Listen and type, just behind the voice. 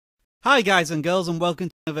Hi guys and girls, and welcome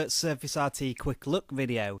to another Surface RT quick look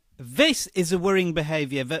video. This is a worrying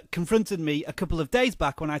behaviour that confronted me a couple of days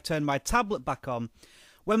back when I turned my tablet back on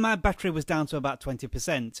when my battery was down to about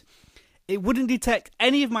 20%. It wouldn't detect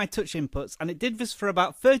any of my touch inputs, and it did this for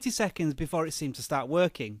about 30 seconds before it seemed to start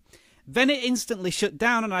working. Then it instantly shut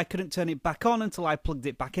down and I couldn't turn it back on until I plugged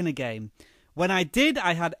it back in again. When I did,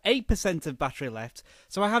 I had 8% of battery left,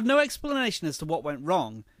 so I have no explanation as to what went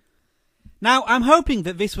wrong. Now, I'm hoping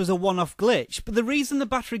that this was a one-off glitch, but the reason the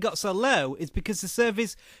battery got so low is because the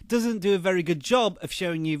service doesn't do a very good job of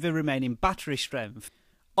showing you the remaining battery strength.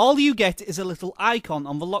 All you get is a little icon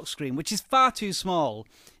on the lock screen, which is far too small.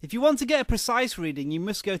 If you want to get a precise reading, you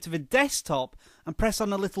must go to the desktop and press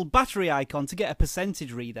on a little battery icon to get a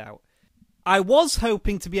percentage readout. I was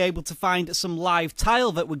hoping to be able to find some live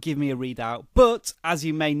tile that would give me a readout, but, as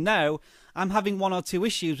you may know, I'm having one or two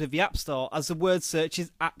issues with the App Store as the word search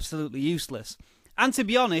is absolutely useless. And to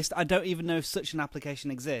be honest, I don't even know if such an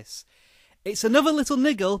application exists. It's another little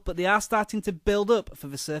niggle, but they are starting to build up for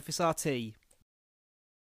the Surface RT.